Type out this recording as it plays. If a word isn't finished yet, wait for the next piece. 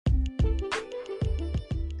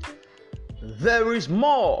There is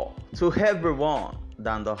more to everyone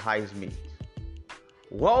than the highs meet.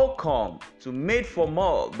 Welcome to Made for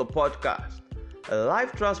More, the podcast, a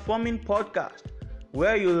life-transforming podcast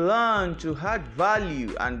where you learn to add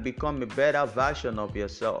value and become a better version of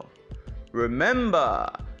yourself. Remember,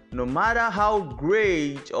 no matter how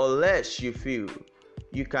great or less you feel,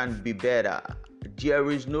 you can be better.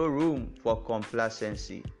 There is no room for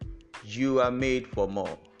complacency. You are made for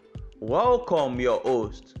more. Welcome your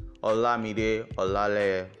host, Olamide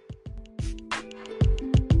Olaleye.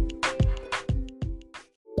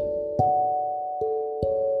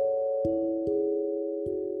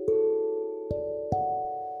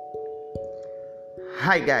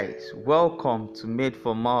 Hi guys, welcome to Made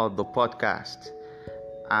for More, the podcast.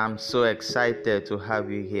 I'm so excited to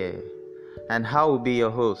have you here. And I will be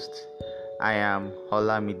your host. I am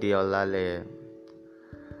Olamide Olaleye.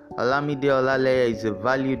 Olamide Olaleye is a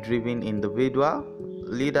value-driven individual,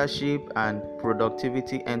 leadership and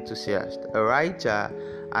productivity enthusiast, a writer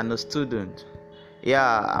and a student.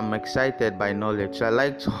 Yeah, I'm excited by knowledge. So I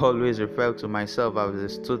like to always refer to myself as a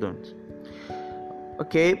student.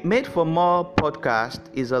 Okay, Made for More podcast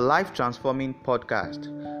is a life-transforming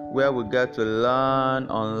podcast where we get to learn,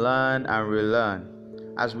 unlearn, and relearn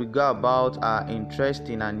as we go about our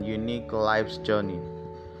interesting and unique life's journey.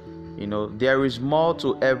 You know, there is more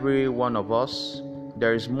to every one of us.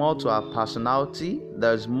 There is more to our personality.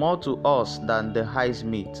 There is more to us than the highs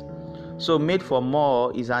meet. So Made for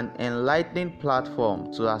More is an enlightening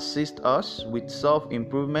platform to assist us with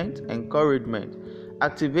self-improvement, encouragement,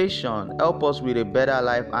 activation, help us with a better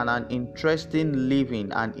life and an interesting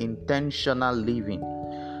living and intentional living.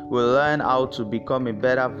 We'll learn how to become a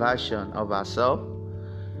better version of ourselves.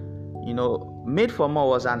 You know, Made for More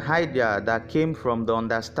was an idea that came from the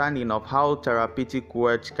understanding of how therapeutic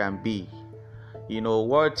words can be. You know,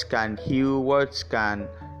 words can heal, words can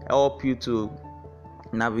help you to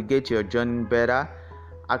navigate your journey better.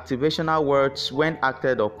 Activational words, when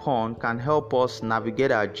acted upon, can help us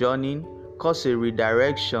navigate our journey, cause a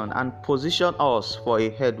redirection, and position us for a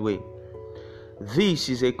headway. This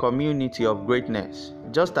is a community of greatness.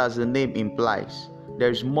 Just as the name implies,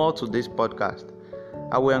 there is more to this podcast.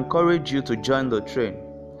 I will encourage you to join the train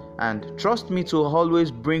and trust me to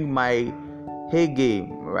always bring my A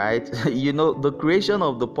game, right? You know, the creation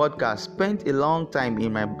of the podcast spent a long time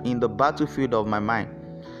in the battlefield of my mind.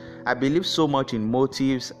 I believe so much in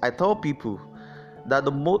motives. I tell people that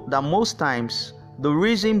that most times the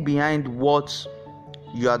reason behind what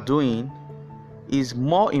you are doing is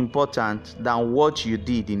more important than what you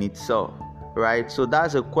did in itself, right? So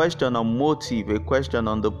that's a question on motive, a question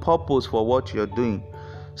on the purpose for what you're doing.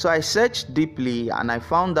 So I searched deeply and I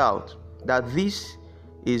found out that this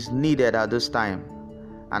is needed at this time.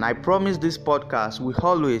 And I promise this podcast will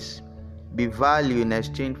always be value in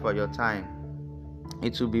exchange for your time.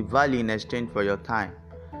 It will be value in exchange for your time.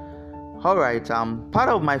 Alright, part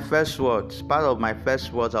of my first words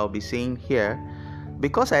I'll be saying here,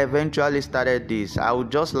 because I eventually started this, I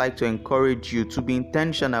would just like to encourage you to be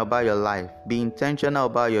intentional about your life, be intentional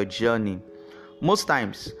about your journey. Most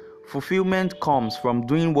times, fulfillment comes from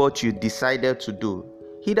doing what you decided to do,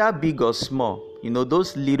 either big or small. You know,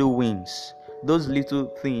 those little wins, those little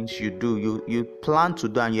things you do, you plan to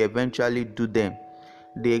do and you eventually do them.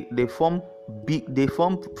 They form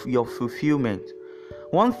your fulfillment.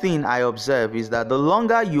 One thing I observe is that the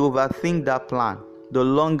longer you overthink that plan, the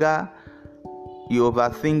longer you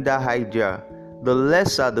overthink that idea, the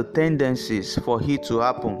lesser the tendencies for it to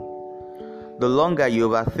happen. The longer you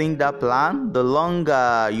overthink that plan, the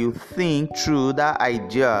longer you think through that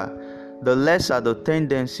idea, the lesser the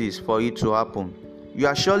tendencies for it to happen. You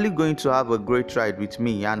are surely going to have a great ride with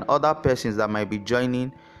me and other persons that might be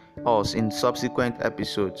joining us in subsequent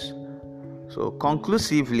episodes. So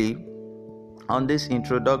conclusively, on this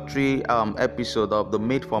introductory episode of the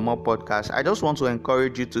Made for More podcast, I just want to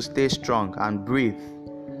encourage you to stay strong and breathe.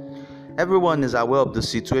 Everyone is aware of the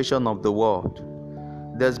situation of the world.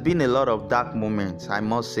 There's been a lot of dark moments, I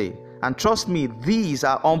must say. And trust me, these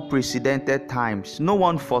are unprecedented times. No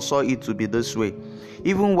one foresaw it to be this way.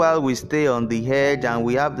 Even while we stay on the edge and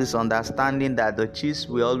we have this understanding that the chips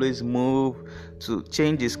will always move, to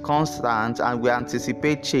change is constant and we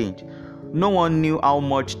anticipate change, no one knew how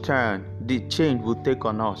much turn the change would take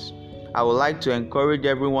on us. I would like to encourage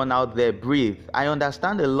everyone out there, breathe. I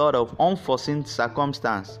understand a lot of unforeseen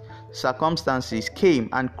circumstances came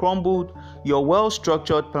and crumbled your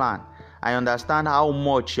well-structured plan. I understand how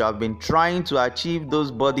much you have been trying to achieve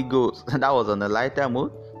those body goals. That was on a lighter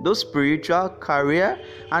mood. Those spiritual, career,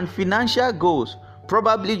 and financial goals.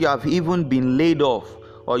 Probably you have even been laid off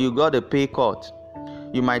or you got a pay cut.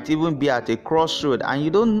 You might even be at a crossroad and you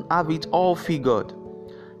don't have it all figured.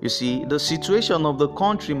 You see, the situation of the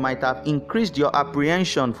country might have increased your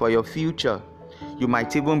apprehension for your future. You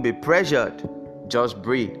might even be pressured. Just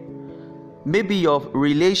breathe. Maybe your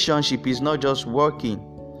relationship is not just working,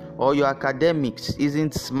 or your academics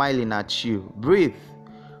isn't smiling at you. Breathe.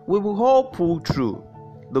 We will all pull through.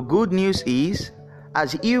 The good news is,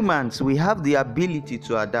 as humans, we have the ability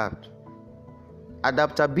to adapt.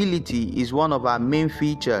 Adaptability is one of our main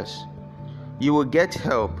features. You will get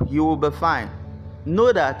help. You will be fine.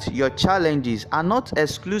 Know that your challenges are not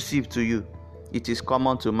exclusive to you. It is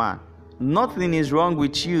common to man. Nothing is wrong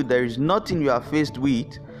with you. There is nothing you are faced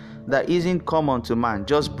with that isn't common to man.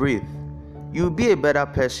 Just breathe. You'll be a better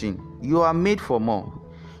person. You are made for more.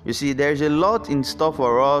 You see, there's a lot in store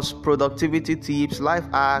for us: productivity tips, life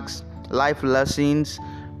hacks, life lessons,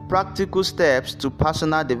 practical steps to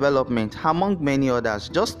personal development, among many others.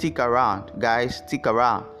 Just stick around, guys. Stick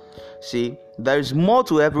around. See, there is more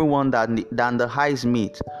to everyone than the highs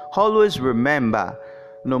meet. Always remember,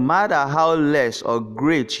 no matter how less or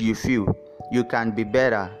great you feel, you can be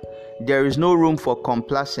better. There is no room for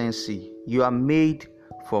complacency. You are made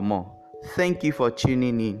for more. Thank you for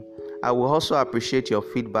tuning in. I will also appreciate your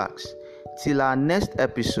feedbacks. Till our next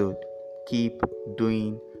episode, keep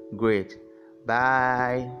doing great.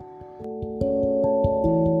 Bye.